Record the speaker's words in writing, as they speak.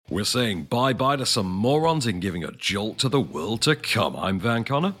We're saying bye-bye to some morons and giving a jolt to the world to come. I'm Van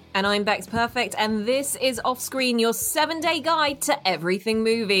Connor. And I'm Bex Perfect, and this is Off Screen, your 7-day guide to everything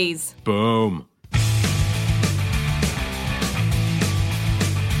movies. Boom.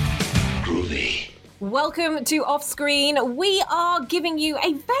 Groovy. Welcome to Off Screen. We are giving you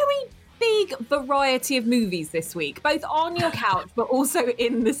a very big variety of movies this week, both on your couch but also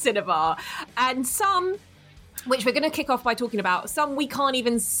in the cinema. And some which we're going to kick off by talking about. Some we can't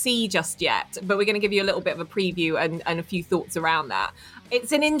even see just yet, but we're going to give you a little bit of a preview and a few thoughts around that.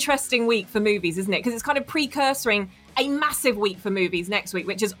 It's an interesting week for movies, isn't it? Because it's kind of precursoring a massive week for movies next week,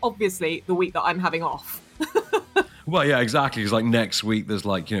 which is obviously the week that I'm having off. Well, yeah, exactly. It's like next week there's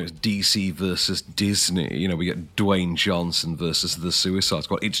like, it's DC versus Disney. We get Dwayne Johnson versus the Suicide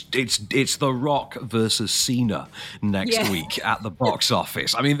Squad. It's The Rock versus Cena next week at the box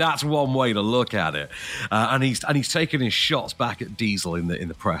office. I mean, that's one way to look at it. And he's taken his shots back at Diesel in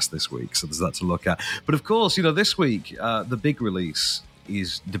the press this week. So there's that to look at. But of course, this week the big release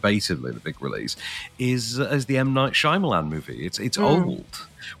is debatably the big release is the M. Night Shyamalan movie. It's old,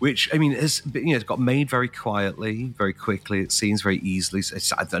 which I mean it's got made very quietly, very quickly. It seems very easily.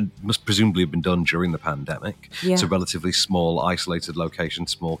 It must presumably have been done during the pandemic. Yeah. It's a relatively small, isolated location,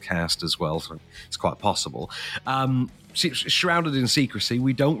 small cast as well, so it's quite possible. Shrouded in secrecy.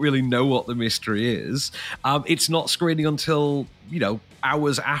 We don't really know what the mystery is. It's not screening until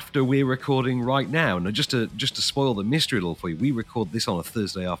hours after we're recording right now. Now, just to spoil the mystery a little for you, we record this on a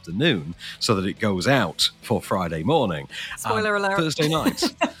Thursday afternoon so that it goes out for Friday morning. Spoiler alert. Thursday night.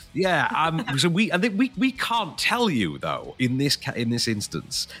 Yeah. So we can't tell you though in this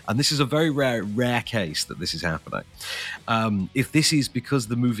instance, and this is a very rare case that this is happening. If this is because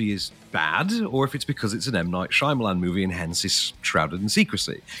the movie is bad, or if it's because it's an M. Night Shyamalan movie and hence is shrouded in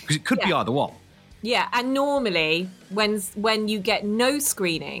secrecy, because it could be either one. Yeah, and normally when you get no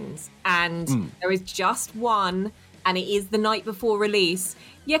screenings and there is just one and it is the night before release,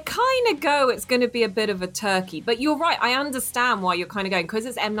 you kind of go, it's going to be a bit of a turkey. But you're right, I understand why you're kind of going, because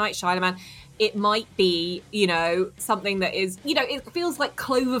it's M. Night Shyamalan, it might be, something that is, it feels like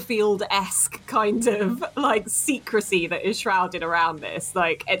Cloverfield-esque kind of like secrecy that is shrouded around this.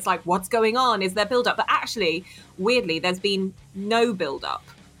 Like, it's like, what's going on? Is there build-up? But actually, weirdly, there's been no build-up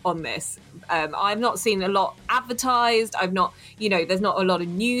on this. I've not seen a lot advertised. I've not, there's not a lot of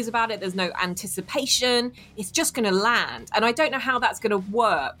news about it. There's no anticipation. It's just going to land. And I don't know how that's going to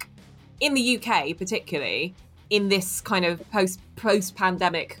work in the UK, particularly in this kind of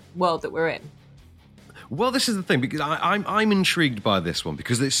post-pandemic world that we're in. Well, this is the thing, because I'm intrigued by this one,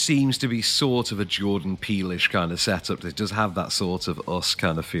 because it seems to be sort of a Jordan Peele-ish kind of setup. It does have that sort of Us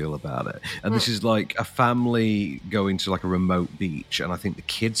kind of feel about it. And this is like a family going to like a remote beach, and I think the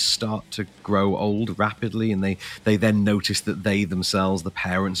kids start to grow old rapidly, and they then notice that they themselves, the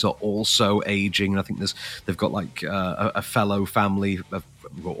parents, are also aging. And I think they've got like a fellow family,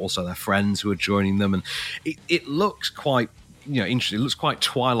 also their friends who are joining them, and it looks quite interesting. It looks quite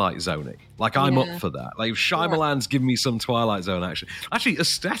Twilight Zone-y. Like, I'm up for that. Like, if Shyamalan's given me some Twilight Zone action. Actually,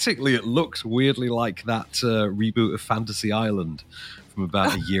 aesthetically, it looks weirdly like that reboot of Fantasy Island from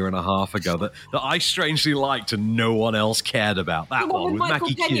about a year and a half ago that I strangely liked and no one else cared about. That the one with Michael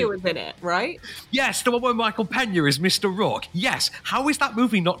Maggie Pena Q. was in it, right? Yes, the one where Michael Pena is Mr. Rourke. Yes. How is that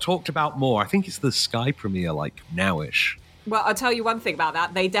movie not talked about more? I think it's the Sky premiere, like, now-ish. Well, I'll tell you one thing about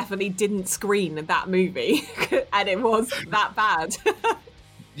that. They definitely didn't screen that movie, and it was that bad.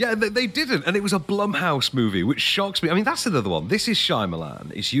 Yeah, they didn't, and it was a Blumhouse movie, which shocks me. I mean, that's another one. This is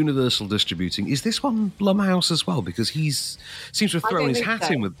Shyamalan. It's Universal distributing. Is this one Blumhouse as well? Because seems to have thrown his hat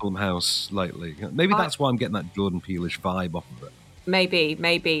in with Blumhouse lately. Maybe that's why I'm getting that Jordan Peele-ish vibe off of it.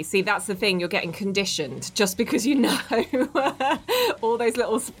 Maybe. See, that's the thing. You're getting conditioned just because all those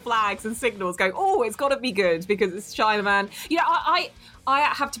little flags and signals going, oh, it's got to be good because it's Shyamalan. I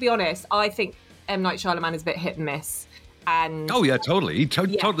have to be honest. I think M. Night Shyamalan is a bit hit and miss. And oh yeah, totally.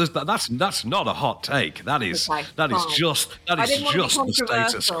 That's not a hot take. That is just the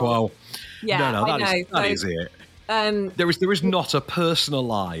status quo. Yeah, no, that is it. There is not a person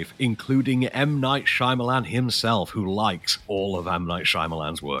alive, including M. Night Shyamalan himself, who likes all of M. Night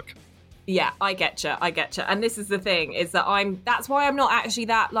Shyamalan's work. Yeah, I get you. And this is the thing, is that that's why I'm not actually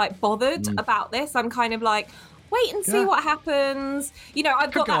that like bothered about this. I'm kind of like, wait and see what happens.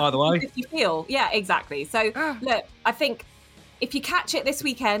 I've got that either way. feel. Yeah, exactly. So look, I think if you catch it this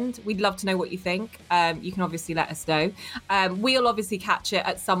weekend, we'd love to know what you think. You can obviously let us know. We'll obviously catch it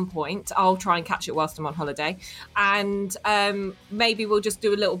at some point. I'll try and catch it whilst I'm on holiday. And maybe we'll just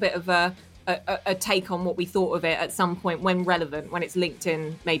do a little bit of a a take on what we thought of it at some point when relevant, when it's linked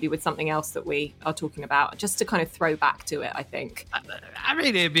in maybe with something else that we are talking about, just to kind of throw back to it, I think. I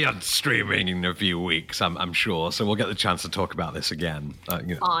mean, it'll be on streaming in a few weeks, I'm sure, so we'll get the chance to talk about this again.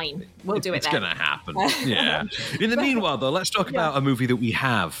 Fine, we'll do it It's then. going to happen, yeah. In the meanwhile, though, let's talk about a movie that we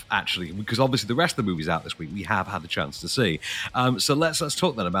have, actually, because obviously the rest of the movies out this week we have had the chance to see. So let's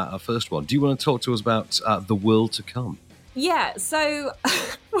talk then about our first one. Do you want to talk to us about The World to Come? Yeah, so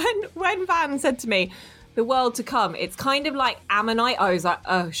when Van said to me, The World to Come, it's kind of like Ammonite. I was like,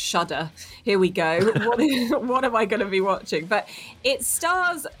 oh, shudder. Here we go. What am I going to be watching? But it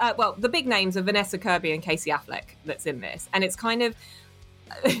stars, the big names are Vanessa Kirby and Casey Affleck that's in this. And it's kind of,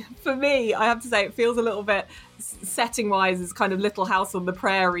 for me, I have to say, it feels a little bit, setting-wise, it's kind of Little House on the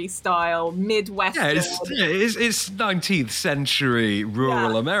Prairie style, Midwestern. Yeah, it's 19th century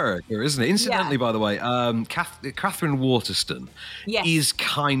rural America, isn't it? Incidentally, by the way, Catherine Waterston is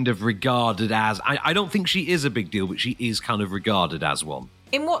kind of regarded as, I don't think she is a big deal, but she is kind of regarded as one.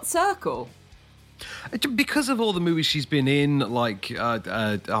 In what circle? Because of all the movies she's been in, like,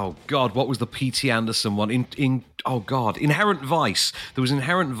 oh God, what was the P.T. Anderson one? Inherent Vice. There was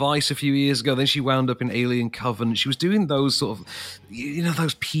Inherent Vice a few years ago. Then she wound up in Alien Covenant. She was doing those sort of,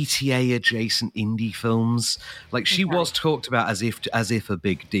 those PTA adjacent indie films. Like, she was talked about as if a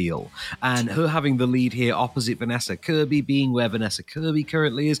big deal. And her having the lead here opposite Vanessa Kirby, being where Vanessa Kirby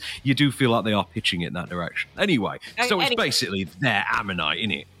currently is, you do feel like they are pitching it in that direction. Anyway, so it's basically their Ammonite,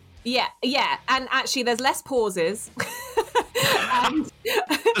 innit? Yeah, and actually there's less pauses.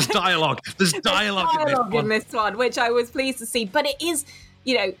 There's dialogue. There's dialogue in this one, which I was pleased to see. But it is,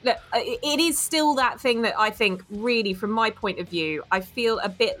 it is still that thing that I think really, from my point of view, I feel a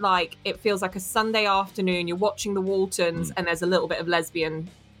bit like it feels like a Sunday afternoon. You're watching The Waltons and there's a little bit of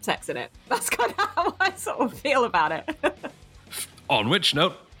lesbian sex in it. That's kind of how I sort of feel about it. On which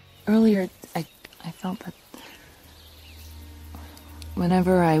note? Earlier, I felt that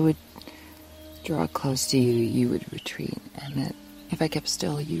whenever I would draw close to you, you would retreat, and that if I kept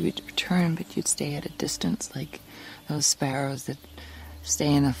still, you would return, but you'd stay at a distance, like those sparrows that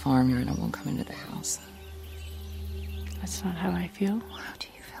stay in the farmyard and won't come into the house. That's not how I feel. How do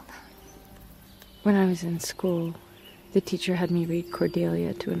you feel that? When I was in school, the teacher had me read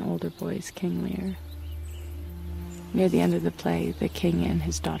Cordelia to an older boy's King Lear. Near the end of the play, the king and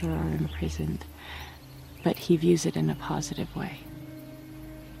his daughter are imprisoned, but he views it in a positive way.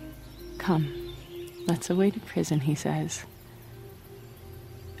 Come, let's away to prison, he says.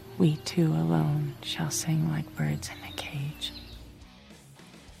 We two alone shall sing like birds in a cage.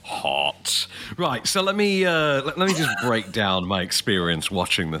 Hot. Right, so let me just break down my experience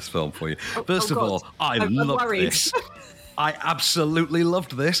watching this film for you. First of all, I loved this. I absolutely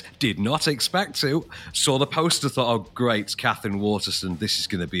loved this. Did not expect to. Saw the poster, thought, oh, great, Catherine Waterston. This is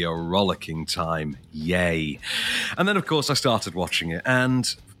going to be a rollicking time. Yay. And then, of course, I started watching it,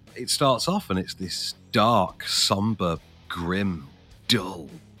 and it starts off, and it's this dark, somber, grim, dull,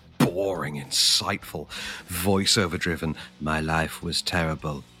 boring, insightful, voiceover-driven, my life was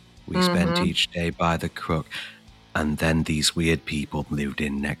terrible. We spent each day by the crook. And then these weird people moved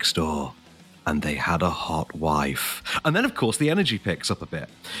in next door. And they had a hot wife. And then, of course, the energy picks up a bit.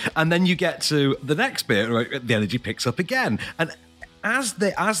 And then you get to the next bit, right, the energy picks up again. And as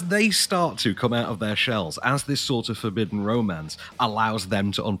they start to come out of their shells, as this sort of forbidden romance allows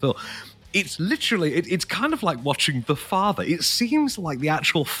them to unfurl, it's literally, it's kind of like watching The Father. It seems like the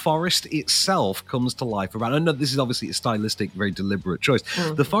actual forest itself comes to life around. I know this is obviously a stylistic, very deliberate choice.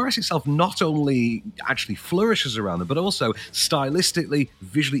 The forest itself not only actually flourishes around them, but also stylistically,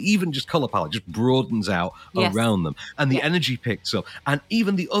 visually, even just color palette, just broadens out around them. And the energy picks up. And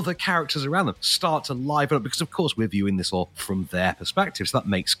even the other characters around them start to liven up because, of course, we're viewing this all from their perspective. So that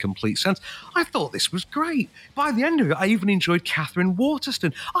makes complete sense. I thought this was great. By the end of it, I even enjoyed Catherine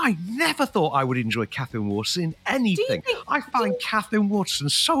Waterston. I never thought I would enjoy Catherine Waterston in anything. I find Catherine Waterston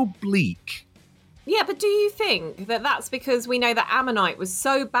so bleak. Yeah, but do you think that that's because we know that Ammonite was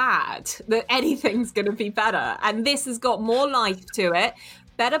so bad that anything's going to be better? And this has got more life to it,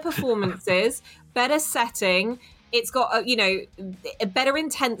 better performances, better setting. It's got, a better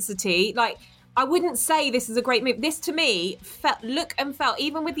intensity. Like, I wouldn't say this is a great movie. This, to me, felt,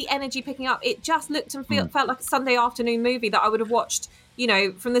 even with the energy picking up, it just looked and felt like a Sunday afternoon movie that I would have watched,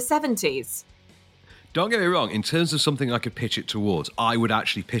 from the 70s. Don't get me wrong, in terms of something I could pitch it towards, I would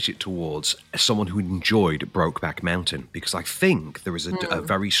actually pitch it towards someone who enjoyed Brokeback Mountain, because I think there is a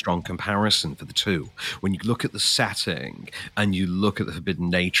very strong comparison for the two. When you look at the setting and you look at the forbidden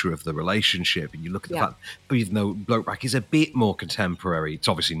nature of the relationship and you look at the fact, even though Brokeback is a bit more contemporary, it's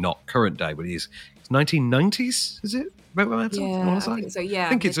obviously not current day, but it's 1990s, is it? Yeah, I think so. Yeah, I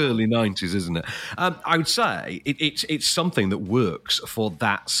think it's early 90s, isn't it? I would say it's something that works for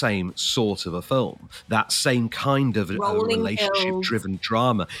that same sort of a film, that same kind of a relationship-driven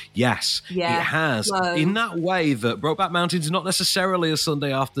drama. Yes, it has, in that way that Brokeback Mountain's not necessarily a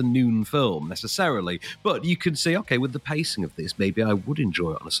Sunday afternoon film, necessarily, but you can see, okay, with the pacing of this, maybe I would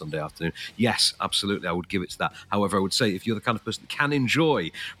enjoy it on a Sunday afternoon. Yes, absolutely, I would give it to that. However, I would say if you're the kind of person that can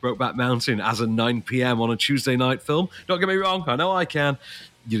enjoy Brokeback Mountain as a 9 p.m. on a Tuesday night film, don't get me wrong, I know I can,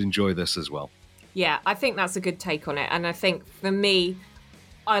 you'd enjoy this as well. Yeah, I think that's a good take on it. And I think for me,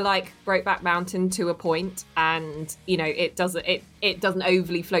 I like Brokeback Mountain to a point, and it doesn't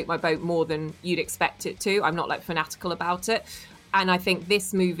overly float my boat more than you'd expect it to. I'm not like fanatical about it. And I think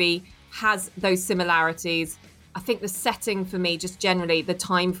this movie has those similarities. I think the setting for me, just generally the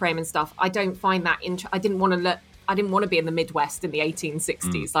time frame and stuff, I don't find that I didn't want to be in the Midwest in the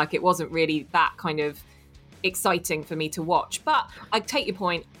 1860s. Like, it wasn't really that kind of exciting for me to watch. But I take your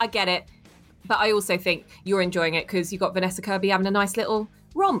point. I get it. But I also think you're enjoying it because you got Vanessa Kirby having a nice little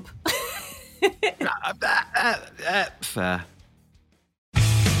romp. Fair.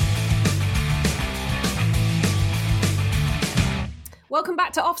 Welcome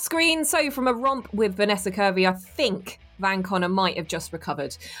back to Off Screen. So from a romp with Vanessa Kirby, I think Van Connor might have just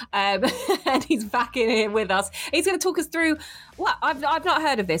recovered. And he's back in here with us. He's going to talk us through, I've not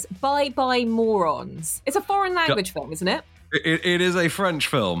heard of this, Bye Bye Morons. It's a foreign language film, isn't it? It is a French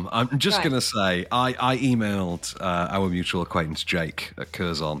film. I'm just going to say, I emailed our mutual acquaintance Jake at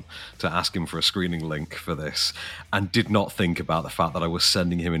Curzon to ask him for a screening link for this, and did not think about the fact that I was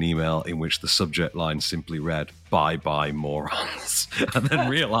sending him an email in which the subject line simply read, "Bye Bye Morons," and then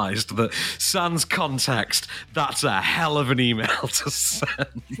realised that sans context, that's a hell of an email to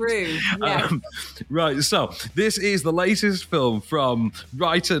send. True, yeah. Right, so this is the latest film from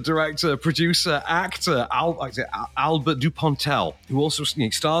writer, director, producer, actor Albert Dupontel, who also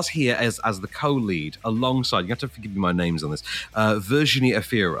stars here as the co-lead alongside, you have to forgive me my names on this, Virginie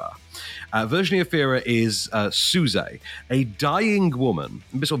Efira. Virginie Efira is Suze, a dying woman,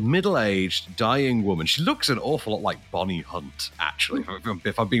 a sort of middle-aged dying woman. She looks an awful lot like Bonnie Hunt, actually,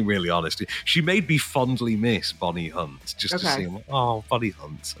 if I'm being really honest. She made me fondly miss Bonnie Hunt, just to see, oh, Bonnie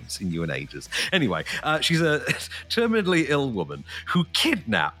Hunt, I haven't seen you in ages. Anyway, she's a terminally ill woman who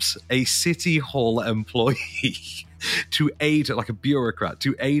kidnaps a City Hall employee to aid her, like a bureaucrat,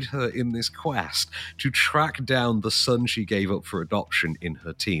 to aid her in this quest to track down the son she gave up for adoption in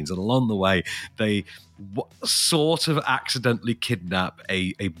her teens. And along the way, they sort of accidentally kidnap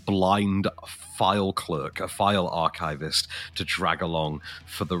a blind file clerk, a file archivist, to drag along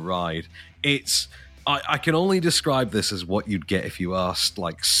for the ride. I can only describe this as what you'd get if you asked,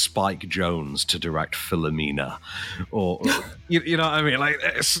 like, Spike Jonze to direct Philomena, or you know what I mean, like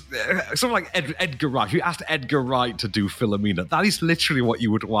something like Edgar Wright. If you asked Edgar Wright to do Philomena, that is literally what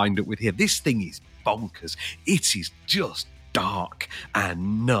you would wind up with here. This thing is bonkers. It is just dark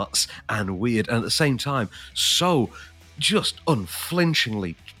and nuts and weird, and at the same time, so just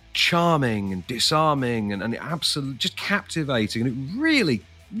unflinchingly charming and disarming and absolutely just captivating, and it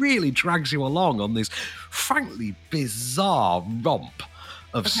really drags you along on this frankly bizarre romp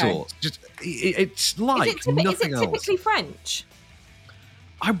of sorts. Just it's like nothing else. Is it typically French?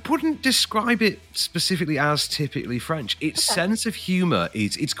 I wouldn't describe it specifically as typically French. Its sense of humour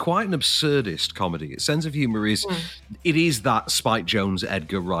it's quite an absurdist comedy. Its sense of humour is it is that Spike Jonze,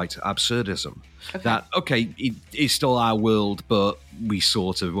 Edgar Wright absurdism. That it is still our world, but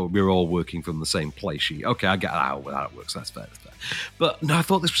we're all working from the same place. I get how it works. That's fair. But no, I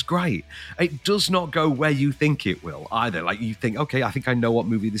thought this was great. It does not go where you think it will either. Like, you think, okay, I think I know what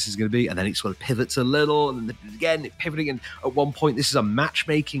movie this is going to be, and then it sort of pivots a little, and then again it pivoting, and at one point this is a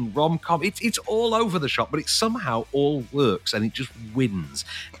matchmaking rom-com. It's all over the shop, but it somehow all works, and it just wins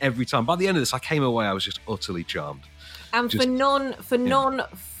every time. By the end of this, I came away, I was just utterly charmed. And for non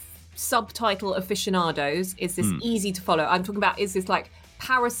subtitle aficionados, is this easy to follow? I'm talking about, is this like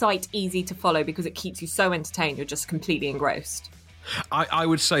Parasite easy to follow because it keeps you so entertained, you're just completely engrossed? I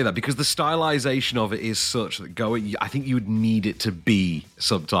would say that because the stylization of it is such that I think you would need it to be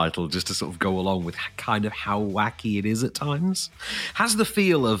subtitled just to sort of go along with kind of how wacky it is at times. Has the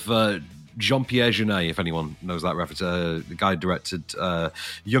feel of Jean-Pierre Jeunet, if anyone knows that reference, the guy who directed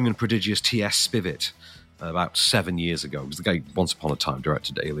Young and Prodigious T.S. Spivet about 7 years ago. It was the guy once upon a time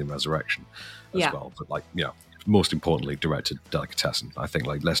directed Alien Resurrection as well. But most importantly, directed Delicatessen. I think,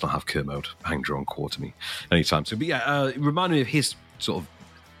 let's not have Kermode hang drawn quarter me anytime soon. But it reminded me of his sort of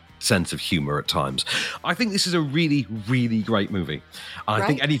sense of humor at times. I think this is a really, really great movie. I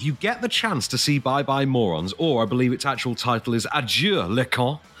think, and if you get the chance to see Bye Bye Morons, or I believe its actual title is Adieu le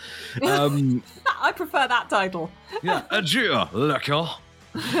Con. I prefer that title. Yeah, Adieu le Con.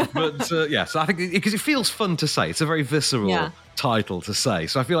 But yes, I think because it feels fun to say. It's a very visceral title to say.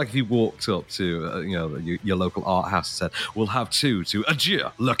 So I feel like if you walked up to your local art house and said, "We'll have two to Adieu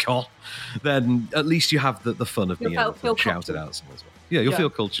le Con," then at least you have the fun of being able to shout it out somewhere as well. Yeah, you'll feel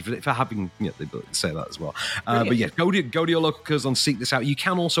cultured for having the ability to say that as well. But yeah, go to your local Curzon, seek this out. You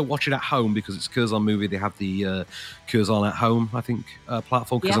can also watch it at home because it's Curzon movie. They have the Curzon at Home, I think,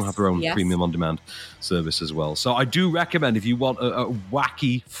 platform. Curzon have their own premium on-demand service as well. So I do recommend if you want a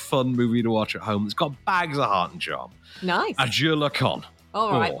wacky, fun movie to watch at home that's got bags of heart and charm. Nice. Adieu le Con.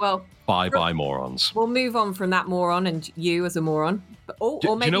 All right, well. Bye Bye Morons. We'll move on from that moron and you as a moron. Or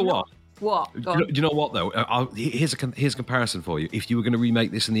maybe do you know what? What? Do you know what, though? Here's a comparison for you. If you were going to remake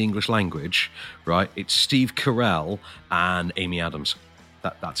this in the English language, right, it's Steve Carell and Amy Adams.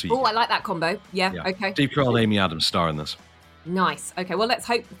 That's who you I like that combo. Yeah, okay. Steve Carell and Amy Adams star in this. Nice. Okay, well, let's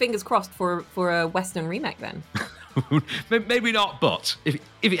hope, fingers crossed, for a Western remake then. Maybe not, but if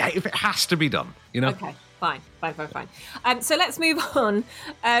it has to be done, Okay. Fine. So let's move on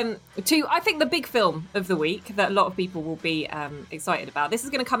to, I think, the big film of the week that a lot of people will be excited about. This is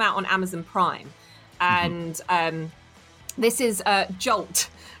going to come out on Amazon Prime. And this is Jolt,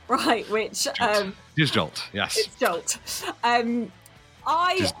 right? Which it's Jolt, yes. It's Jolt.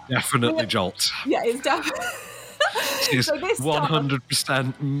 It's definitely Jolt. Yeah, it's definitely... It's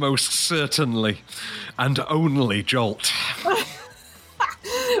 100% most certainly and only Jolt.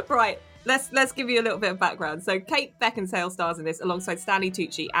 Right. Let's give you a little bit of background. So Kate Beckinsale stars in this alongside Stanley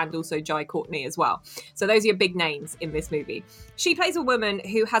Tucci and also Jai Courtney as well. So those are your big names in this movie. She plays a woman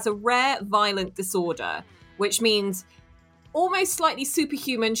who has a rare violent disorder, which means almost slightly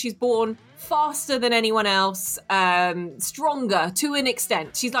superhuman. She's born faster than anyone else, stronger to an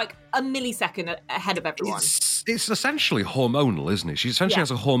extent. She's like a millisecond ahead of everyone. It's essentially hormonal, isn't it? She essentially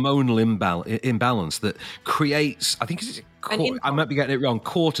has a hormonal imbalance that creates, I think I might be getting it wrong,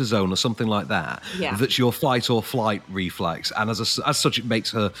 cortisone or something like that. Yeah. That's your fight or flight reflex. And as such, it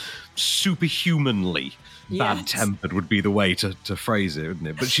makes her superhumanly bad-tempered would be the way to phrase it, wouldn't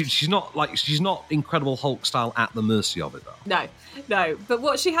it? But she's not Incredible Hulk style at the mercy of it, though. No. But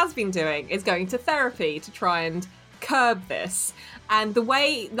what she has been doing is going to therapy to try and curb this. And the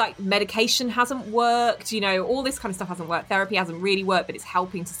way, medication hasn't worked, all this kind of stuff hasn't worked. Therapy hasn't really worked, but it's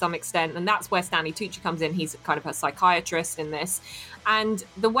helping to some extent. And that's where Stanley Tucci comes in. He's kind of her psychiatrist in this. And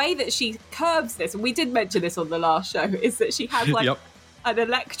the way that she curbs this, and we did mention this on the last show, is that she has an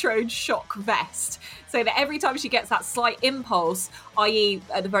electrode shock vest. So that every time she gets that slight impulse, i.e.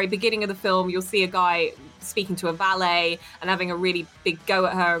 at the very beginning of the film, you'll see a guy speaking to a valet and having a really big go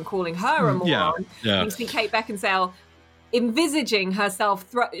at her and calling her a moron. Yeah. And you see Kate Beckinsale envisaging herself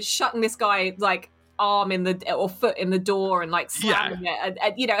shutting this guy arm or foot in the door and slamming it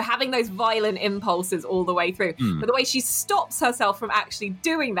and having those violent impulses all the way through. But the way she stops herself from actually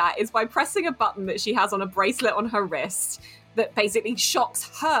doing that is by pressing a button that she has on a bracelet on her wrist that basically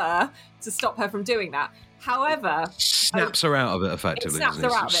shocks her to stop her from doing that. However, snaps her out of it effectively. Snaps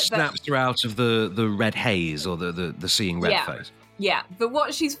her out of it. Snaps her out of the red haze or the seeing red phase. Yeah, but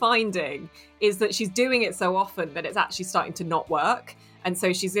what she's finding is that she's doing it so often that it's actually starting to not work. And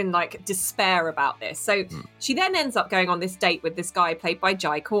so she's in despair about this. So she then ends up going on this date with this guy played by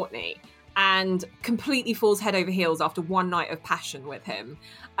Jai Courtney and completely falls head over heels after one night of passion with him.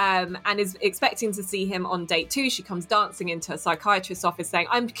 And is expecting to see him on date 2. She comes dancing into a psychiatrist's office saying,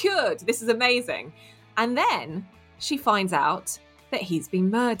 "I'm cured, this is amazing." And then she finds out that he's been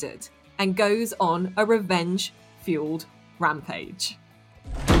murdered and goes on a revenge-fueled rampage.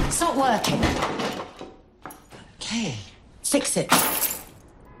 It's not working. Okay, fix it.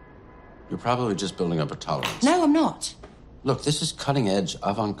 You're probably just building up a tolerance. No, I'm not. Look, this is cutting-edge,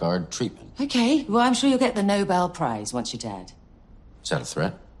 avant-garde treatment. Okay, well, I'm sure you'll get the Nobel Prize once you're dead. Is that a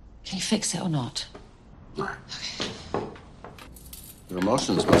threat? Can you fix it or not? Your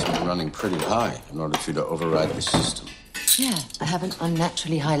emotions must be running pretty high in order for you to override the system. Yeah, I have an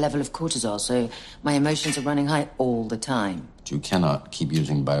unnaturally high level of cortisol, so my emotions are running high all the time. But you cannot keep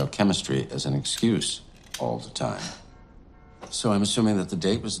using biochemistry as an excuse all the time. So I'm assuming that the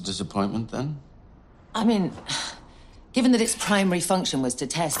date was a disappointment then? I mean, given that its primary function was to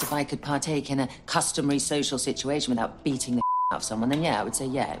test if I could partake in a customary social situation without beating the out of someone, then I would say,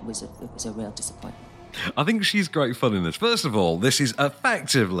 it was a real disappointment. I think she's great fun in this. First of all, this is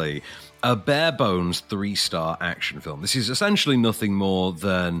effectively a bare bones 3-star action film. This is essentially nothing more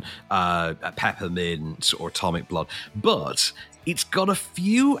than Peppermint or Atomic Blonde, but it's got a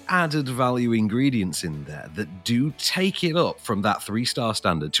few added value ingredients in there that do take it up from that 3-star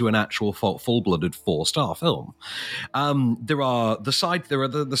standard to an actual full-blooded 4-star film. There are the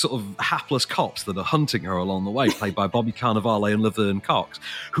sort of hapless cops that are hunting her along the way, played by Bobby Cannavale and Laverne Cox,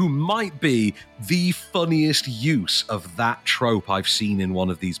 who might be the funniest use of that trope I've seen in one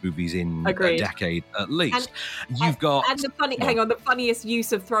of these movies in a decade at least. And the funniest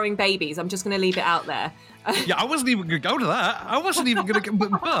use of throwing babies. I'm just going to leave it out there. Yeah, I wasn't even going to go to that. I wasn't even going to.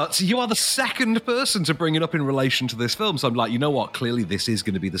 But you are the second person to bring it up in relation to this film. So I'm like, you know what? Clearly, this is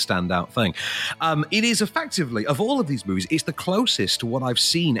going to be the standout thing. It is effectively, of all of these movies, it's the closest to what I've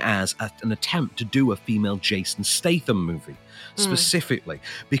seen as an attempt to do a female Jason Statham movie, specifically,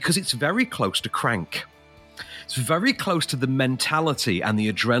 because it's very close to Crank. It's very close to the mentality and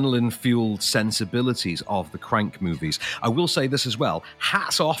the adrenaline-fueled sensibilities of the Crank movies. I will say this as well.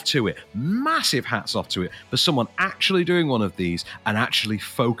 Hats off to it. Massive hats off to it for someone actually doing one of these and actually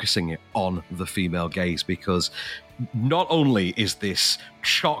focusing it on the female gaze, because not only is this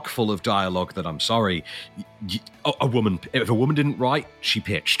chock full of dialogue that, I'm sorry, if a woman didn't write, she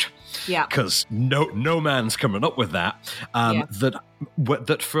pitched. Yeah, because no man's coming up with that.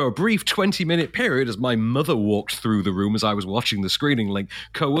 That for a brief 20-minute period, as my mother walked through the room as I was watching the screening, like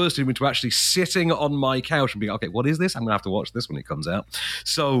coerced him into actually sitting on my couch and being, okay, what is this? I'm gonna have to watch this when it comes out.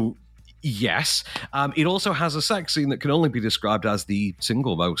 So yes, it also has a sex scene that can only be described as the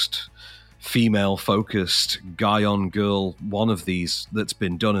single most female-focused guy-on-girl one of these that's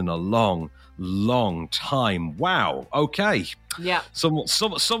been done in a long time. Wow. Okay. Yeah.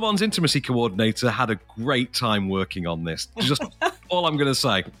 Someone's intimacy coordinator had a great time working on this. Just all I'm going to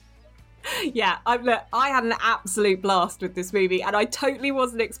say. Yeah, I had an absolute blast with this movie, and I totally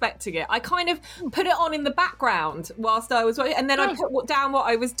wasn't expecting it. I kind of put it on in the background whilst I was watching, and then I put down what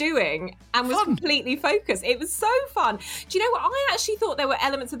I was doing and was completely focused. It was so fun. Do you know what? I actually thought there were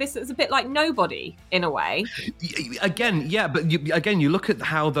elements of this that was a bit like Nobody in a way. Again, yeah, but you look at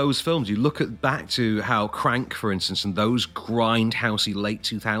how those films, you look at back to how Crank, for instance, and those grindhousey late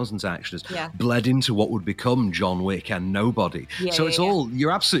 2000s actions bled into what would become John Wick and Nobody.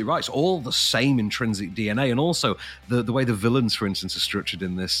 You're absolutely right. It's all the same intrinsic DNA, and also the way the villains, for instance, are structured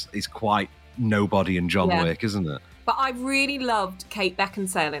in this is quite Nobody and John Wick, isn't it? But I really loved Kate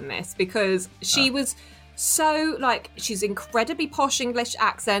Beckinsale in this because she was so, like, she's incredibly posh English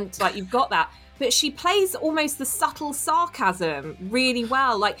accent, like, you've got that, but she plays almost the subtle sarcasm really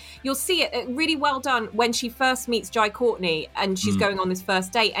well. Like, you'll see it really well done when she first meets Jai Courtney and she's going on this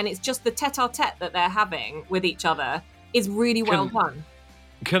first date, and it's just the tete-a-tete that they're having with each other is really well done.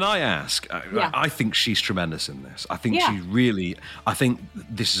 Can I ask? I think she's tremendous in this. I think I think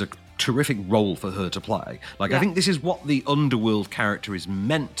this is a terrific role for her to play. Like, I think this is what the underworld character is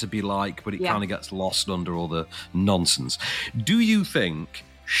meant to be like, but it kind of gets lost under all the nonsense. Do you think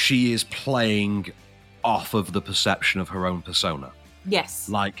she is playing off of the perception of her own persona? Yes.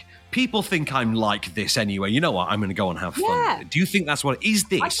 Like, people think I'm like this anyway. You know what? I'm going to go and have fun with it. Do you think that's what... Is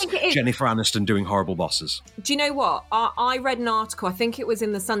this Jennifer Aniston doing Horrible Bosses? Do you know what? I read an article, I think it was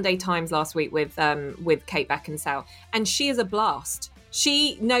in the Sunday Times last week with Kate Beckinsale, and she is a blast.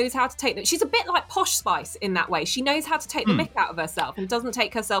 She knows how to take them. She's a bit like Posh Spice in that way. She knows how to take the mick out of herself and doesn't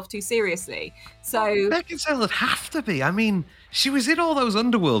take herself too seriously. So Beckinsale would have to be. I mean, she was in all those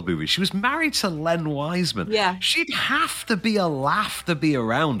Underworld movies. She was married to Len Wiseman. Yeah. She'd have to be a laugh to be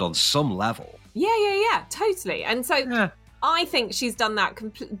around on some level. Yeah, totally. And so I think she's done that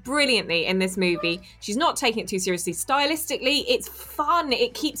brilliantly in this movie. She's not taking it too seriously. Stylistically, it's fun.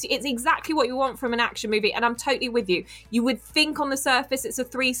 It's exactly what you want from an action movie. And I'm totally with you. You would think on the surface it's a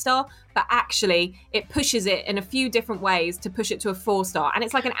 3-star, but actually it pushes it in a few different ways to push it to a 4-star. And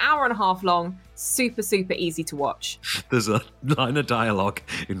it's like an hour and a half long, super, super easy to watch. There's a line of dialogue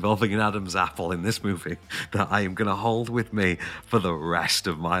involving an Adam's apple in this movie that I am going to hold with me for the rest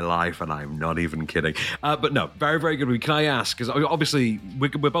of my life, and I'm not even kidding. But no, very, very good movie. Can I ask, because obviously we're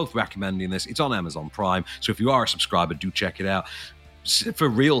both recommending this. It's on Amazon Prime, so if you are a subscriber, do check it out. For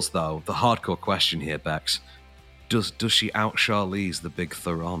reals, though, the hardcore question here, Bex, does she out Charlize the big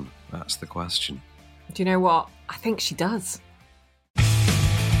Theron? That's the question. Do you know what? I think she does.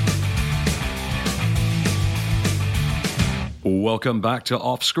 Welcome back to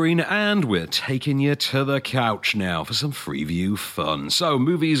Offscreen, and we're taking you to the couch now for some Freeview fun. So,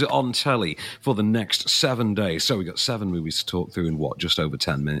 movies on telly for the next 7 days. So, we got 7 movies to talk through in just over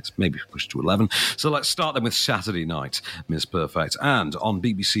 10 minutes, maybe push to 11. So, let's start them with Saturday night, Miss Perfect. And on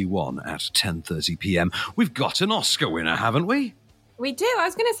BBC One at 10:30 p.m, we've got an Oscar winner, haven't we? We do. I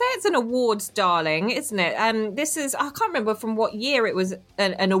was going to say it's an awards darling, isn't it? This is, I can't remember from what year it was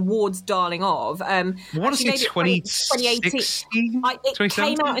an awards darling of. I want to say 2018. It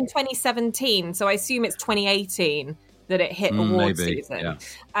came out in 2017, so I assume it's 2018 that it hit awards season.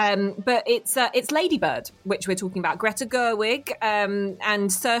 Yeah. But it's Lady Bird, which we're talking about. Greta Gerwig and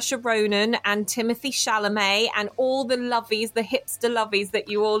Saoirse Ronan and Timothy Chalamet and all the lovies, the hipster lovies that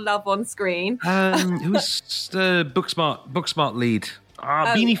you all love on screen. Who's the Booksmart lead?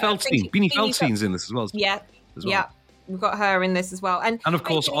 Beanie Feldstein. Beanie Feldstein's in this as well. Yeah. We've got her in this as well. And of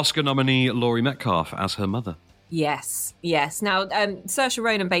course, Oscar nominee Laurie Metcalf as her mother. Yes. Now, Saoirse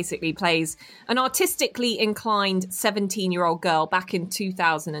Ronan basically plays an artistically inclined 17-year-old girl back in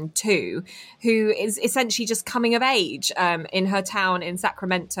 2002 who is essentially just coming of age in her town in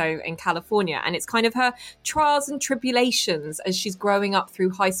Sacramento in California. And it's kind of her trials and tribulations as she's growing up through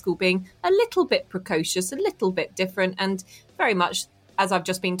high school, being a little bit precocious, a little bit different, and very much, as I've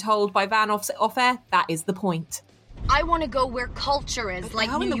just been told by Van off air, that is the point. I want to go where culture is,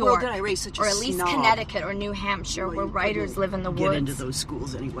 like New York, or at least Connecticut or New Hampshire, where writers live in the woods. Get into those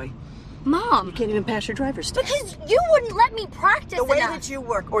schools anyway. Mom, you can't even pass your driver's test. Because you wouldn't let me practice the way enough. that you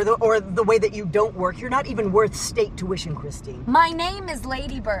work, or the way that you don't work. You're not even worth state tuition, Christine. My name is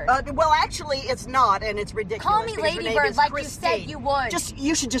Lady Bird. Well, actually, it's not, and it's ridiculous. Call me Lady Bird like Christine. You said you would.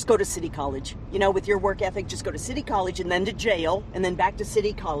 You should just go to City College. You know, with your work ethic, just go to City College and then to jail, and then back to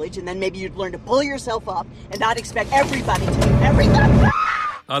City College, and then maybe you'd learn to pull yourself up and not expect everybody to do everything.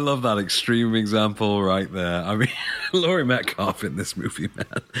 I love that extreme example right there. I mean, Laurie Metcalf in this movie,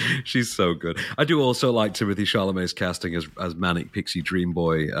 man. She's so good. I do also like Timothy Chalamet's casting as Manic Pixie Dream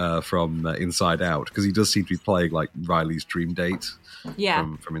Boy from Inside Out, because he does seem to be playing like Riley's dream date. Yeah,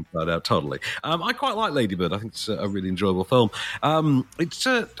 from Inside Out, totally. I quite like Lady Bird. I think it's a really enjoyable film. It's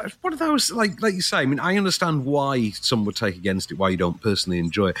one of those, like you say. I mean, I understand why some would take against it, why you don't personally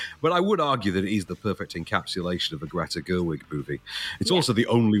enjoy it, but I would argue that it is the perfect encapsulation of a Greta Gerwig movie. It's also the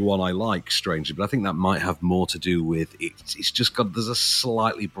only one I like, strangely, but I think that might have more to do with it. It's just got, there's a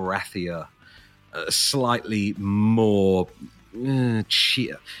slightly breathier, slightly more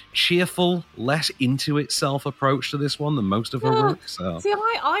cheerful, less into itself approach to this one than most of her work. So. See,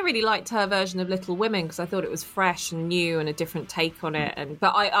 I really liked her version of Little Women because I thought it was fresh and new and a different take on it.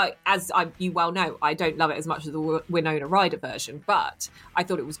 But you well know, I don't love it as much as the Winona Ryder version, but I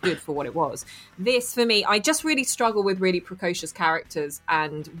thought it was good for what it was. This, for me, I just really struggle with really precocious characters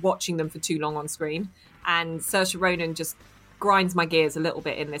and watching them for too long on screen. And Saoirse Ronan just grinds my gears a little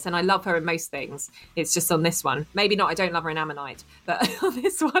bit in this, and I love her in most things. It's just on this one, maybe not. I don't love her in Ammonite, but on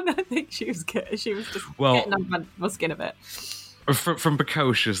this one, I think she was good. She was just getting under my skin a bit. From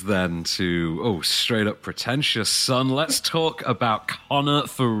precocious then to straight up pretentious, son. Let's talk about Connor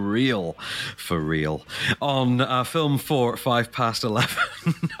for real on film 4 at 5 past 11.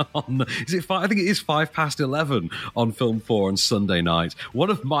 Is it 5? I think it is 5 past 11 on film 4 on Sunday night.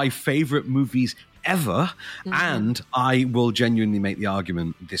 One of my favourite movies ever, and I will genuinely make the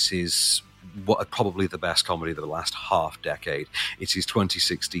argument this is probably the best comedy of the last half decade. It is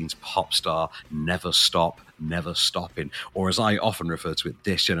 2016's pop star Never Stop, Never Stopping, or as I often refer to it,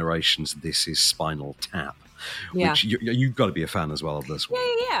 this generation's This Is Spinal Tap. Yeah. Which you've got to be a fan as well of this one.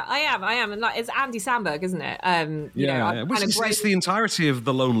 Yeah, I am. And like, it's Andy Samberg, isn't it? It's the entirety of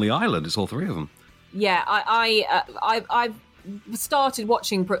The Lonely Island. It's all three of them. Yeah, I've started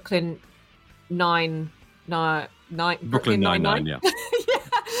watching Brooklyn Nine-Nine, yeah.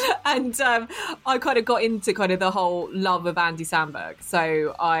 And I kind of got into kind of the whole love of Andy Samberg.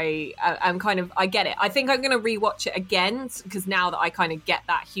 So I get it. I think I'm going to rewatch it again because now that I kind of get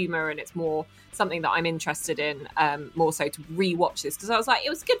that humor and it's more something that I'm interested in, more so to rewatch this, because I was like, it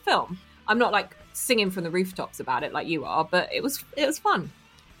was a good film. I'm not like singing from the rooftops about it like you are, but it was fun.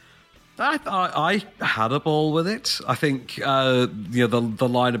 I had a ball with it. I think the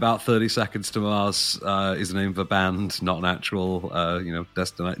line about 30 Seconds to Mars is the name of a band, not an actual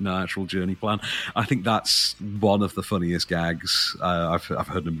actual journey plan. I think that's one of the funniest gags I've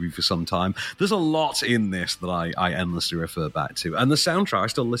heard in a movie for some time. There's a lot in this that I endlessly refer back to, and the soundtrack. I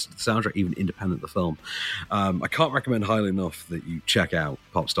still listen to the soundtrack even independent of the film. I can't recommend highly enough that you check out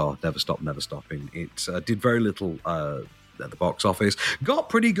Popstar Never Stop, Never Stopping. It did very little at the box office. Got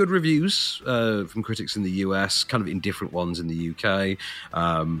pretty good reviews from critics in the US, kind of indifferent ones in the UK,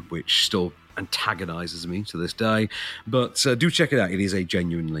 which still antagonizes me to this day. But do check it out. It is a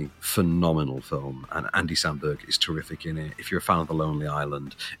genuinely phenomenal film, and Andy Samberg is terrific in it. If you're a fan of The Lonely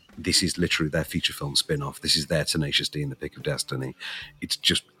Island, this is literally their feature film spin-off. This is their Tenacious D in the Pick of Destiny. It's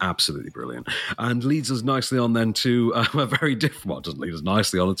just absolutely brilliant. And leads us nicely on then to a very different, well, it doesn't lead us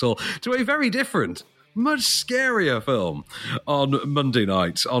nicely on at all, to a very different much scarier film on Monday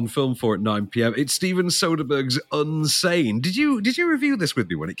night on Film 4 at 9 p.m. It's Steven Soderbergh's Unsane. Did you review this with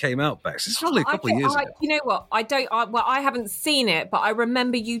me when it came out, Bex? It's probably a couple of years ago. You know what? I haven't seen it, but I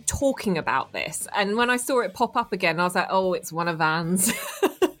remember you talking about this. And when I saw it pop up again, I was like, oh, it's one of Van's.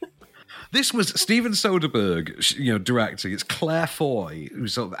 This was Steven Soderbergh, directing. It's Claire Foy,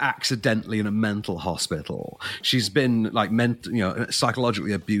 who's sort of accidentally in a mental hospital. She's been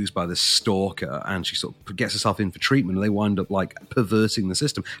psychologically abused by this stalker, and she sort of gets herself in for treatment, and they wind up perverting the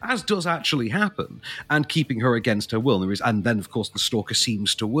system, as does actually happen, and keeping her against her will. And then, of course, the stalker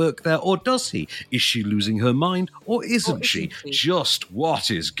seems to work there, or does he? Is she losing her mind, or isn't she? Just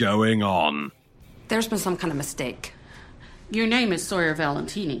what is going on? There's been some kind of mistake. Your name is Sawyer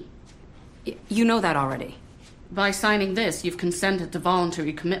Valentini. You know that already. By signing this, you've consented to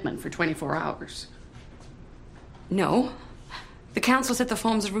voluntary commitment for 24 hours. No. The council said the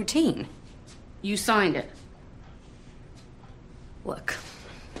form's a routine. You signed it. Look,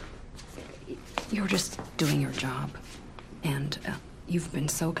 you're just doing your job. And you've been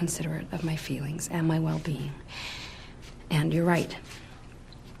so considerate of my feelings and my well-being. And you're right.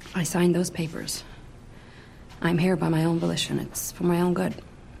 I signed those papers. I'm here by my own volition. It's for my own good.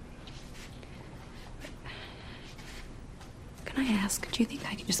 Can I ask, do you think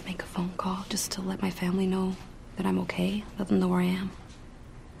I could just make a phone call just to let my family know that I'm okay? Let them know where I am?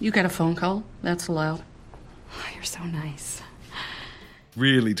 You get a phone call. That's allowed. Oh, you're so nice.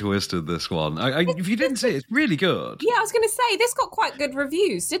 Really twisted, this one. If you didn't see it, it's really good. Yeah, I was going to say, this got quite good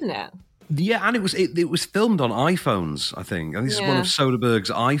reviews, didn't it? Yeah, and it was filmed on iPhones, I think. And this is one of Soderbergh's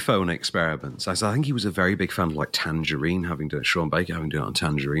iPhone experiments. I think he was a very big fan of Tangerine, Sean Baker having done it on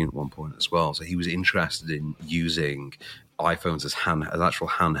Tangerine at one point as well. So he was interested in using iPhones as actual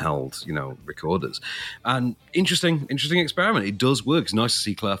handheld, recorders. And interesting experiment. It does work. It's nice to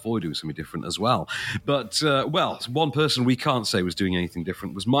see Claire Foy doing something different as well. But, one person we can't say was doing anything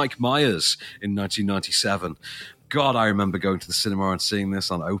different was Mike Myers in 1997. God, I remember going to the cinema and seeing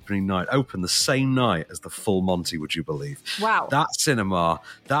this on opening night. Opened the same night as the Full Monty, would you believe? Wow. That cinema,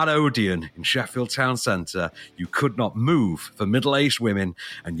 that Odeon in Sheffield Town Centre, you could not move for middle-aged women,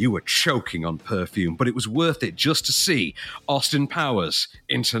 and you were choking on perfume. But it was worth it just to see Austin Powers,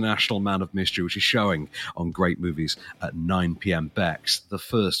 International Man of Mystery, which is showing on Great Movies at 9 p.m. Bex, the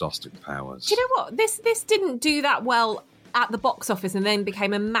first Austin Powers. Do you know what? This didn't do that well at the box office and then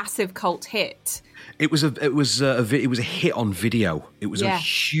became a massive cult hit. It was a hit on video. It was a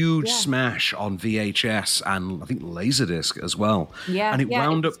huge smash on VHS and I think Laserdisc as well. Yeah, and it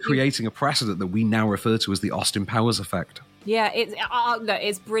wound up creating a precedent that we now refer to as the Austin Powers effect. Yeah,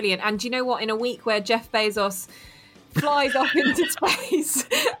 it's brilliant. And do you know what? In a week where Jeff Bezos flies up into space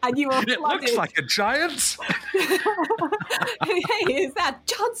and you are flooded. It looks like a giant. Hey, is that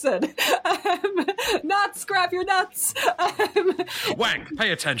Johnson? Nuts, grab your nuts. Wang,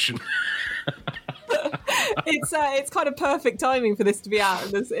 pay attention. It's kind of perfect timing for this to be out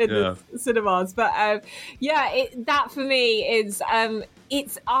in the cinemas. But that for me is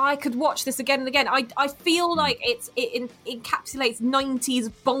I could watch this again and again. I feel like it encapsulates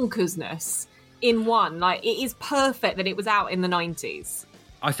 90s bonkersness in one. Like, it is perfect that it was out in the 90s.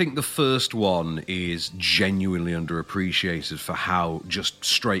 I think the first one is genuinely underappreciated for how just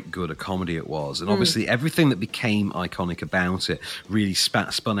straight good a comedy it was. And obviously everything that became iconic about it really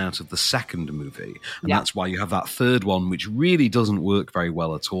spun out of the second movie. And that's why you have that third one, which really doesn't work very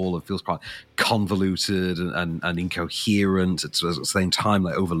well at all. It feels quite convoluted and incoherent at the same time,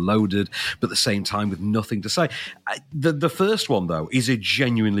 overloaded, but at the same time with nothing to say. The first one, though, is a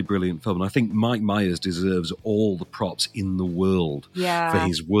genuinely brilliant film. And I think Mike Myers deserves all the props in the world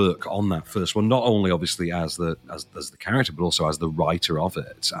for his work on that first one, not only obviously as the character, but also as the writer of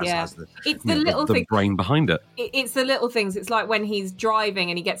it, as the brain behind it. It's the little things. It's like when he's driving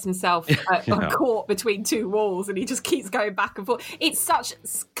and he gets himself caught between two walls and he just keeps going back and forth. It's such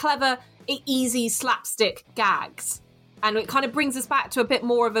clever, easy slapstick gags. And it kind of brings us back to a bit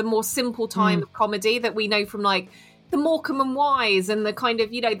more of a more simple time of comedy that we know from the Morecambe and Wise and the kind of,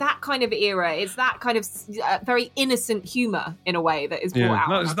 that kind of era. It's that kind of very innocent humour in a way that is brought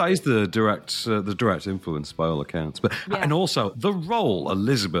out. That is the direct influence by all accounts. But and also the role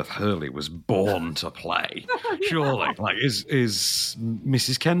Elizabeth Hurley was born to play. Surely, is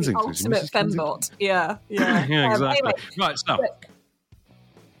Mrs. Kensington. The ultimate fembot. Yeah. Yeah, exactly. Anyway, right, so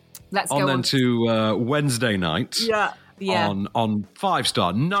let's go on then to Wednesday night. Yeah. On 5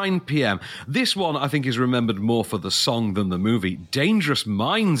 Star, 9 p.m. This one, I think, is remembered more for the song than the movie. Dangerous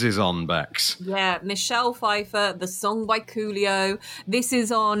Minds is on, Bex. Yeah, Michelle Pfeiffer, the song by Coolio. This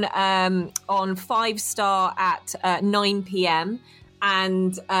is on 5 Star at 9 p.m.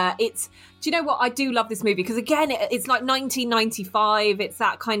 And it's, do you know what? I do love this movie because, again, it's like 1995. It's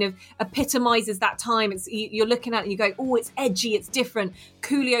that kind of epitomizes that time. It's you're looking at it and you go, oh, it's edgy, it's different.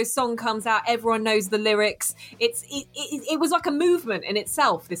 Coolio's song comes out, everyone knows the lyrics. It was like a movement in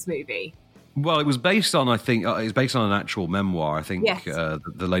itself, this movie. Well, it was based on, I think, it's based on an actual memoir. I think yes. The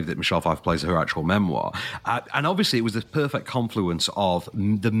lady that Michelle Pfeiffer plays, her actual memoir. And obviously it was the perfect confluence of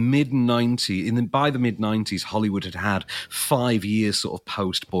the mid-90s. By the mid-90s, Hollywood had 5 years sort of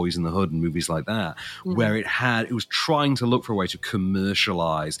post-Boys in the Hood and movies like that, where it was trying to look for a way to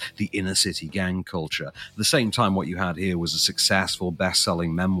commercialize the inner-city gang culture. At the same time, what you had here was a successful,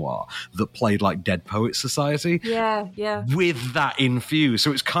 best-selling memoir that played like Dead Poets Society. Yeah. With that infused.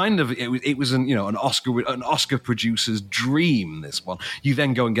 So it's kind of... It was an Oscar producer's dream, this one. You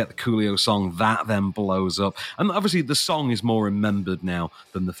then go and get the Coolio song, that then blows up. And obviously the song is more remembered now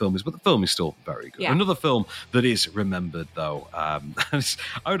than the film is, but the film is still very good. Yeah. Another film that is remembered, though, I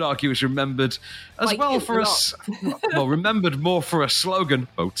would argue is remembered as well for us. Well, remembered more for a slogan,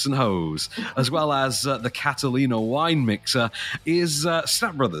 Boats and Hoes, as well as the Catalina wine mixer, is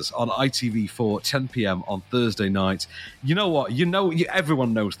Step Brothers on ITV4, 10 p.m. on Thursday night. You know what?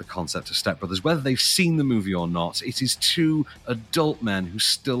 Everyone knows the concept of Step Brothers, whether they've seen the movie or not. It is two adult men who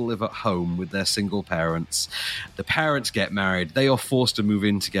still live at home with their single parents. The parents get married, they are forced to move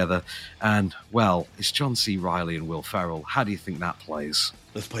in together, and, well, it's John C. Reilly and Will Ferrell. How do you think that plays?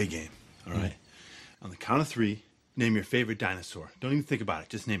 Let's play a game, all right? On the count of 3, name your favorite dinosaur. Don't even think about it,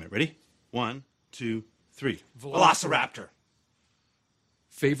 just name it. Ready? 1, 2, 3. Velociraptor.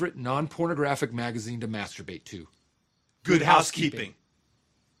 Favorite non-pornographic magazine to masturbate to? Good Housekeeping.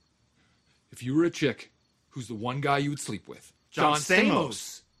 If you were a chick, who's the one guy you would sleep with? John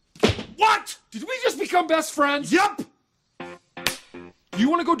Stamos. What? Did we just become best friends? Yup. You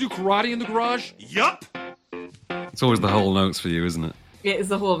want to go do karate in the garage? Yup. It's always the whole notes for you, isn't it? It is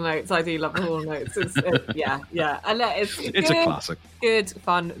the Hall Notes. I do love the Hall Notes. Yeah. And it's good, a classic. Good,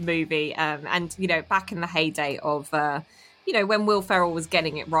 fun movie. And, back in the heyday of... when Will Ferrell was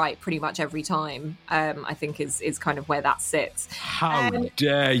getting it right pretty much every time, I think is kind of where that sits. How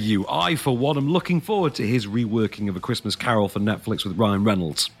dare you? I, for one, am looking forward to his reworking of A Christmas Carol for Netflix with Ryan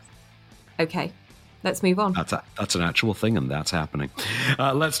Reynolds. Okay, let's move on. That's an actual thing, and that's happening.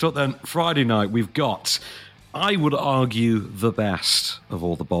 Let's talk then. Friday night, we've got, I would argue, the best of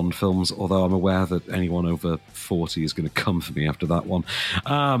all the Bond films, although I'm aware that anyone over 40 is going to come for me after that one.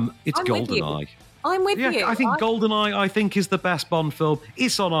 It's GoldenEye. I'm with you. I think GoldenEye, I think, is the best Bond film.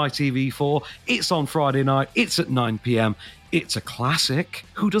 It's on ITV4. It's on Friday night. It's at 9 p.m. It's a classic.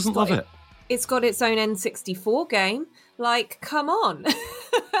 Who doesn't love it? It's got its own N64 game. Like, come on.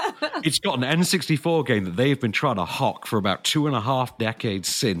 It's got an N64 game that they've been trying to hawk for about 2.5 decades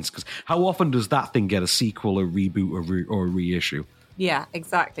since. Because how often does that thing get a sequel, a reboot, or a reissue? Yeah,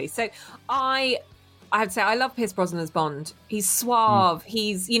 exactly. So I have to say, I love Pierce Brosnan as Bond. He's suave.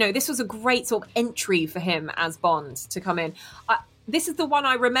 He's, this was a great sort of entry for him as Bond to come in. This is the one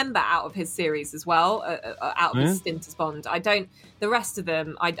I remember out of his series as well, out of his stint as Bond. The rest of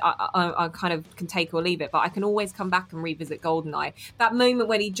them, I kind of can take or leave it, but I can always come back and revisit GoldenEye. That moment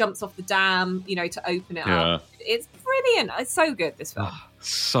when he jumps off the dam, to open it up. It's brilliant. It's so good, this film.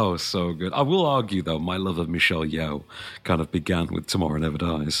 So good. I will argue, though, my love of Michelle Yeoh kind of began with Tomorrow Never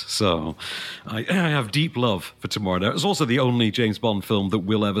Dies. So I have deep love for Tomorrow Never Dies. It's also the only James Bond film that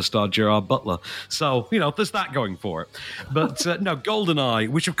will ever star Gerard Butler. So, there's that going for it. But no, GoldenEye,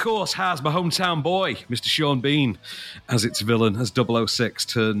 which of course has my hometown boy, Mr. Sean Bean, as its villain, as 006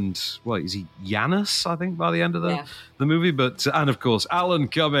 turned, is he Yanis, I think, by the end of the movie? But, and of course, Alan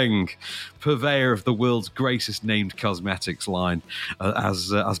Cumming, purveyor of the world's greatest named cosmetics line,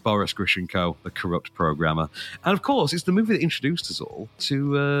 as Boris Grishenko, the corrupt programmer. And of course, it's the movie that introduced us all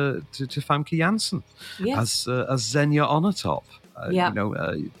to Famke Janssen as Xenia Onatop.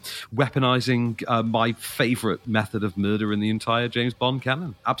 Weaponizing my favourite method of murder in the entire James Bond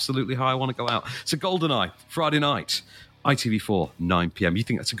canon. Absolutely how I want to go out. So GoldenEye, Friday night, ITV4, 9 p.m. You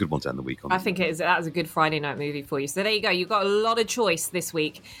think that's a good one to end the week on? I think it is. That was a good Friday night movie for you. So there you go. You've got a lot of choice this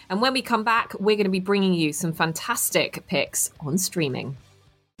week. And when we come back, we're going to be bringing you some fantastic picks on streaming.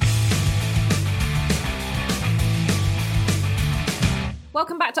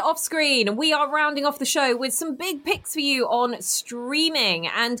 Welcome back to Offscreen. We are rounding off the show with some big picks for you on streaming.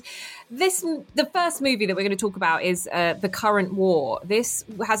 And the first movie that we're going to talk about is The Current War. This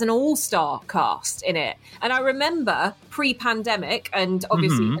has an all-star cast in it. And I remember pre-pandemic, and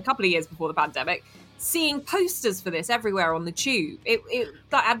obviously a couple of years before the pandemic, seeing posters for this everywhere on the tube. It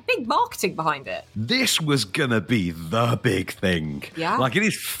had big marketing behind it. This was gonna be the big thing. Yeah. Like, it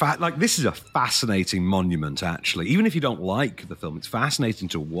is this is a fascinating monument, actually. Even if you don't like the film, it's fascinating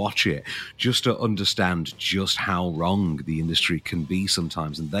to watch it just to understand just how wrong the industry can be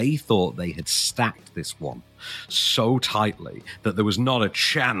sometimes. And they thought they had stacked this one so tightly that there was not a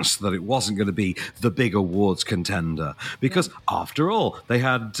chance that it wasn't going to be the big awards contender, because after all, they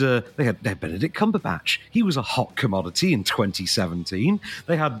had Benedict Cumberbatch. He was a hot commodity in 2017.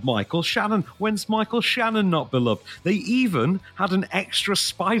 They had Michael Shannon. When's Michael Shannon not beloved? They even had an extra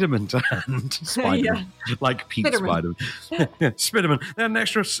Spider-Man to hand. Spider-Man, like Pete Spider-Man. Spider-Man. They had an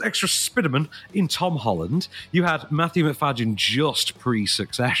extra Spider-Man in Tom Holland. You had Matthew McFadden just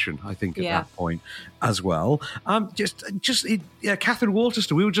pre-Succession, I think, at that point as well. Catherine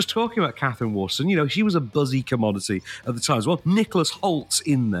Waterston. We were just talking about Catherine Waterston. You know, she was a buzzy commodity at the time as well. Nicholas Holt's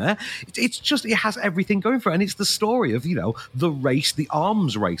in there. It has everything going for it, and it's the story of, you know, the race, the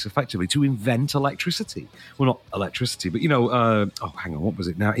arms race, effectively, to invent electricity. Well, not electricity, but, you know, hang on, what was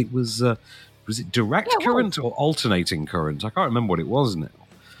it now? It was it direct current or alternating current? I can't remember what it was now.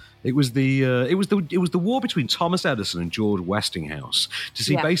 It was the war between Thomas Edison and George Westinghouse to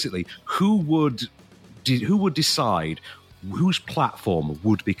see basically who would decide whose platform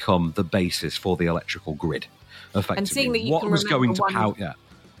would become the basis for the electrical grid. Effectively, and seeing that you what can was going to remember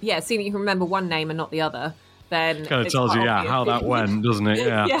seeing that you can remember one name and not the other, then kind of tells you how that went, doesn't it?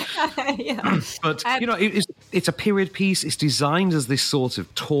 Yeah. But you know, it's a period piece. It's designed as this sort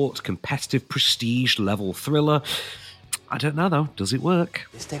of taut, competitive, prestige level thriller. I don't know, though. Does it work?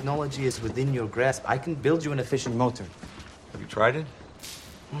 This technology is within your grasp. I can build you an efficient motor. Have you tried it?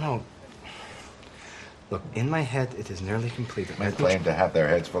 No. Look, in my head, it is nearly completed. They claim to have their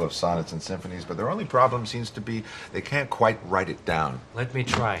heads full of sonnets and symphonies, but their only problem seems to be they can't quite write it down. Let me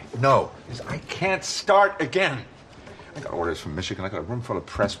try. No, because I can't start again. I got orders from Michigan. I got a room full of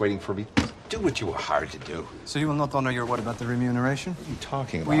press waiting for me. Do what you were hired to do. So you will not honor your word about the remuneration? What are you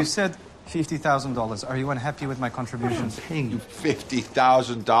talking about? Well, you said $50,000. Are you unhappy with my contributions? I'm paying you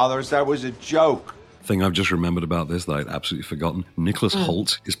 $50,000. That was a joke. Thing I've just remembered about this that I'd absolutely forgotten. Nicholas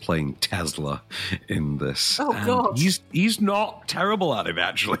Hoult is playing Tesla in this. Oh, God. He's not terrible at him,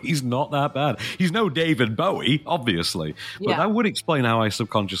 actually. He's not that bad. He's no David Bowie, obviously. But that would explain how I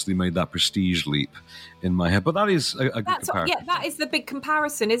subconsciously made that prestige leap in my head. But that is a good comparison. Yeah, that is the big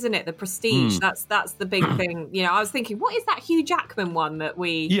comparison, isn't it? The prestige. That's the big thing. You know, I was thinking, what is that Hugh Jackman one that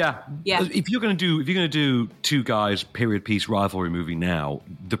we? Yeah. If you're going to do two guys period piece rivalry movie now,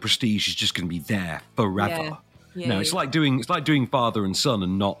 the prestige is just going to be there forever. It's like doing father and son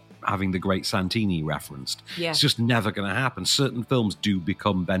and not having the great Santini referenced. It's just never going to happen. Certain films do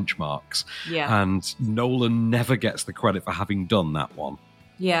become benchmarks. And Nolan never gets the credit for having done that one.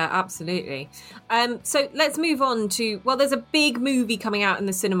 Yeah, absolutely. So let's move on to, well, there's a big movie coming out in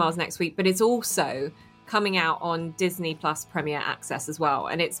the cinemas next week, but it's also coming out on Disney Plus Premier Access as well.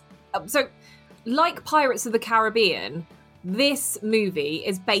 And it's, so like Pirates of the Caribbean, this movie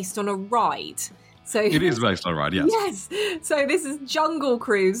is based on a ride. So it is based on a ride, yes. Yes. So this is Jungle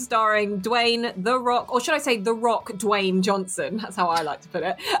Cruise starring Dwayne The Rock, or should I say The Rock Dwayne Johnson? That's how I like to put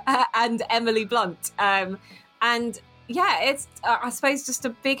it. And Emily Blunt. And yeah, it's, I suppose, just a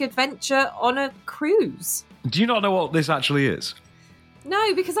big adventure on a cruise. Do you not know what this actually is?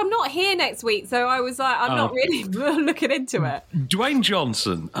 No, because I'm not here next week, so I was like, I'm not really looking into it. Dwayne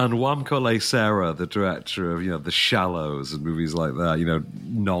Johnson and Wamkole Sarah, the director of, you know, The Shallows and movies like that, you know,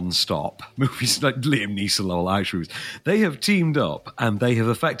 non-stop movies like Liam Neeson level action movies, they have teamed up and they have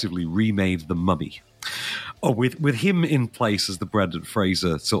effectively remade The Mummy. With him in place as the Brendan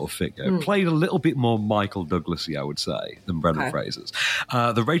Fraser sort of figure. Played a little bit more Michael Douglas-y, I would say, than Brendan Fraser's.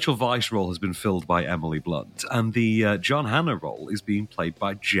 The Rachel Weisz role has been filled by Emily Blunt, and the John Hannah role is being played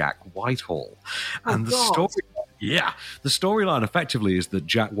by Jack Whitehall. And the storyline effectively is that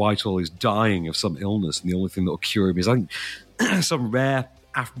Jack Whitehall is dying of some illness, and the only thing that will cure him is, I think, some rare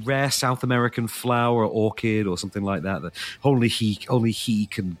South American flower or orchid or something like that only he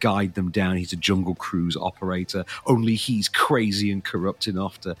can guide them down. He's a jungle cruise operator. Only he's crazy and corrupt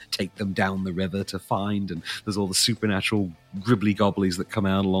enough to take them down the river to find. And there's all the supernatural gribbly gobblies that come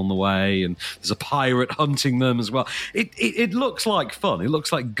out along the way, and there's a pirate hunting them as well. It looks like fun. It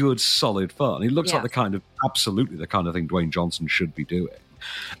looks like good, solid fun. It looks like absolutely the kind of thing Dwayne Johnson should be doing.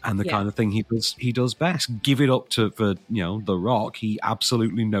 And the kind of thing he does best. Give it up for The Rock. He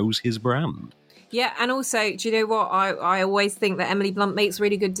absolutely knows his brand. Yeah, and also, do you know what? I always think that Emily Blunt makes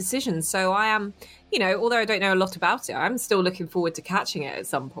really good decisions. So I am, although I don't know a lot about it, I'm still looking forward to catching it at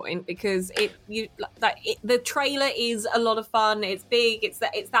some point because the trailer is a lot of fun. It's big. It's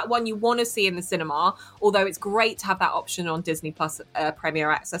that one you want to see in the cinema. Although it's great to have that option on Disney Plus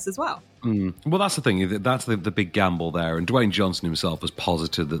Premier Access as well. Well, that's the thing. That's the big gamble there. And Dwayne Johnson himself has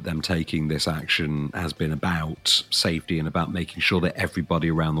posited that them taking this action has been about safety and about making sure that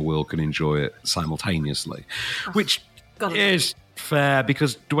everybody around the world can enjoy it simultaneously, which is fair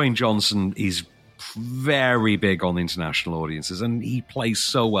because Dwayne Johnson is very big on international audiences and he plays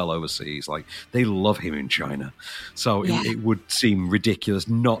so well overseas. Like, they love him in China. So it would seem ridiculous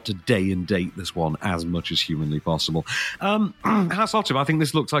not to day and date this one as much as humanly possible. Hats off to him. I think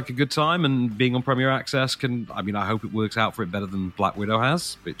this looks like a good time, and being on Premier Access I hope it works out for it better than Black Widow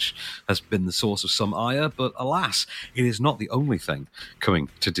has, which has been the source of some ire. But alas, it is not the only thing coming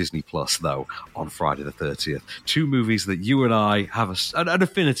to Disney Plus, though, on Friday the 30th. 2 movies that you and I have an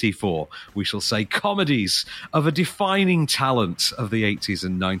affinity for, we shall say, comedies of a defining talent of the 80s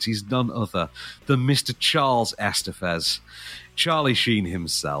and 90s, none other than Mr. Charles Estevez, Charlie Sheen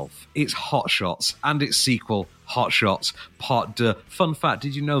himself. It's Hot Shots and its sequel, Hot Shots Part 2. Fun fact,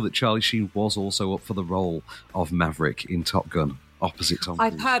 did you know that Charlie Sheen was also up for the role of Maverick in Top Gun, opposite Tom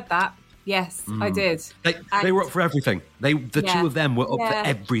Cruise? I've heard that. Yes, I did. They were up for everything. The two of them were up for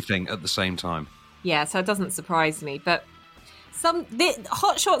everything at the same time. Yeah, so it doesn't surprise me, but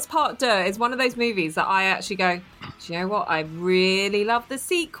Hot Shots Part 2 is one of those movies that I actually go, do you know what? I really love the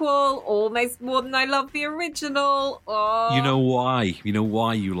sequel almost more than I love the original. Oh. You know why? You know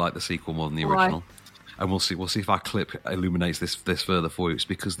why you like the sequel more than the original? Why? And we'll see if our clip illuminates this further for you. It's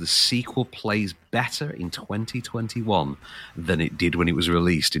because the sequel plays better in 2021 than it did when it was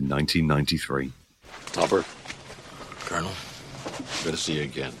released in 1993. Topper. Colonel. Good to see you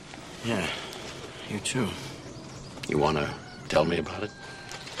again. Yeah, you too. You want to tell me about it?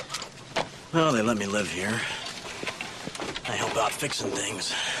 Well, they let me live here. I help out fixing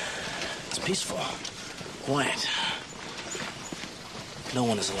things. It's peaceful, quiet. No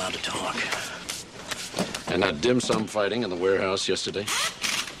one is allowed to talk. And that dim sum fighting in the warehouse yesterday?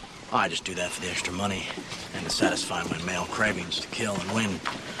 I just do that for the extra money and to satisfy my male cravings to kill and win.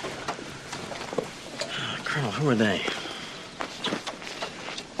 Colonel, who are they?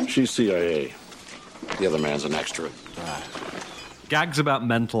 She's CIA. The other man's an extra. Gags about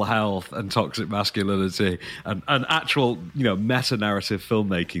mental health and toxic masculinity and actual, meta-narrative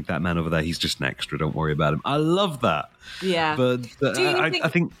filmmaking. That man over there, he's just an extra. Don't worry about him. I love that. Yeah. But I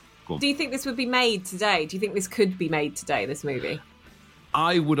think... Do you think this would be made today? Do you think this could be made today, this movie?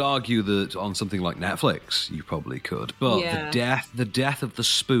 I would argue that on something like Netflix, you probably could. But the death of the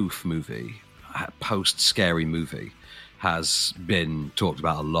spoof movie, post-Scary Movie, has been talked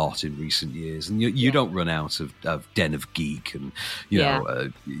about a lot in recent years, and you don't run out of Den of Geek and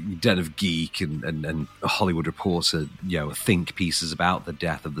Den of Geek and Hollywood Reporter think pieces about the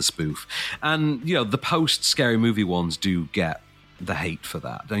death of the spoof, and the post Scary Movie ones do get the hate for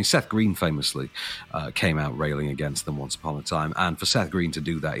that. I mean, Seth Green famously came out railing against them once upon a time, and for Seth Green to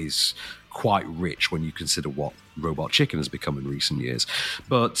do that is quite rich when you consider what Robot Chicken has become in recent years.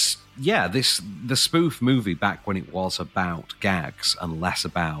 But yeah, the spoof movie, back when it was about gags and less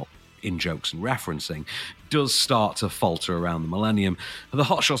about in-jokes and referencing, does start to falter around the millennium. The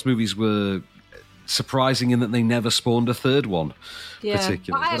Hot Shots movies were surprising in that they never spawned a third one,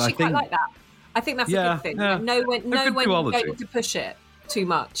 particularly. I actually quite like that. I think that's a good thing. Yeah. Know when you don't need to push it too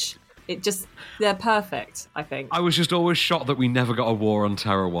much. They're perfect, I think. I was just always shocked that we never got a War on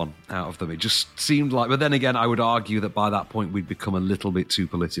Terror one out of them. It just seemed like, but then again, I would argue that by that point we'd become a little bit too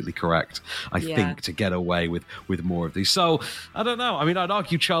politically correct, I think, to get away with more of these. So, I don't know. I mean, I'd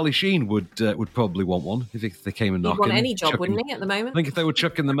argue Charlie Sheen would probably want one if they came and knocking. He'd want any job, wouldn't he, at the moment? I think if they were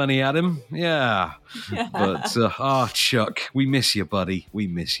chucking the money at him, yeah. But, Chuck, we miss you, buddy. We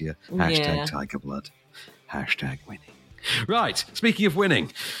miss you. Hashtag Tiger Blood. Hashtag winning. Right. Speaking of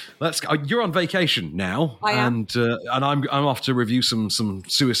winning, let's go. You're on vacation now, I am. and I'm off to review some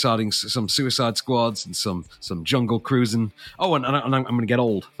Suicide Squads and some jungle cruising. Oh, and I'm going to get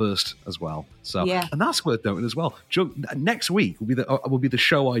old first as well. So, and that's worth noting as well. Next week will be the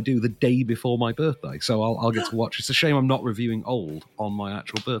show I do the day before my birthday, so I'll get to watch. It's a shame I'm not reviewing Old on my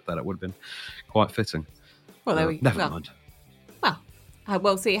actual birthday. That would have been quite fitting. Well, there we go. Never mind. Well,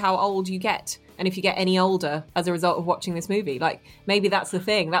 we'll see how old you get. And if you get any older as a result of watching this movie, like, maybe that's the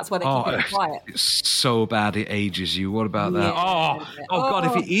thing. That's why they keep it quiet. It's so bad it ages you. What about that? God,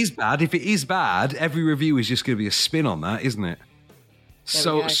 if it is bad, every review is just going to be a spin on that, isn't it?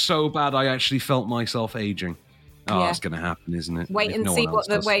 So bad I actually felt myself aging. that's going to happen, isn't it? Wait and see what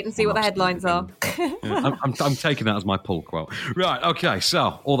the headlines are. Yeah, I'm taking that as my pull quote. Right, okay,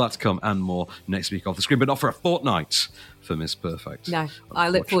 so all that's come and more next week off the screen, but not for a fortnight for Miss Perfect. No, I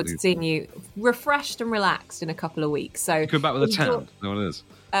look forward to seeing you refreshed and relaxed in a couple of weeks. So come back with a tan. Know what it is?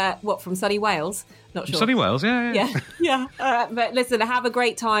 What, from sunny Wales? Not sure. Sunny Wales, yeah. But listen, have a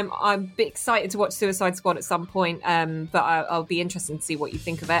great time. I'm a bit excited to watch Suicide Squad at some point, but I'll be interested to see what you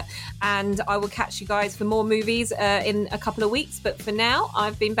think of it. And I will catch you guys for more movies in a couple of weeks. But for now,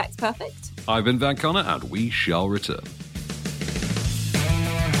 I've been Bex Perfect. I've been Van Connor, and we shall return.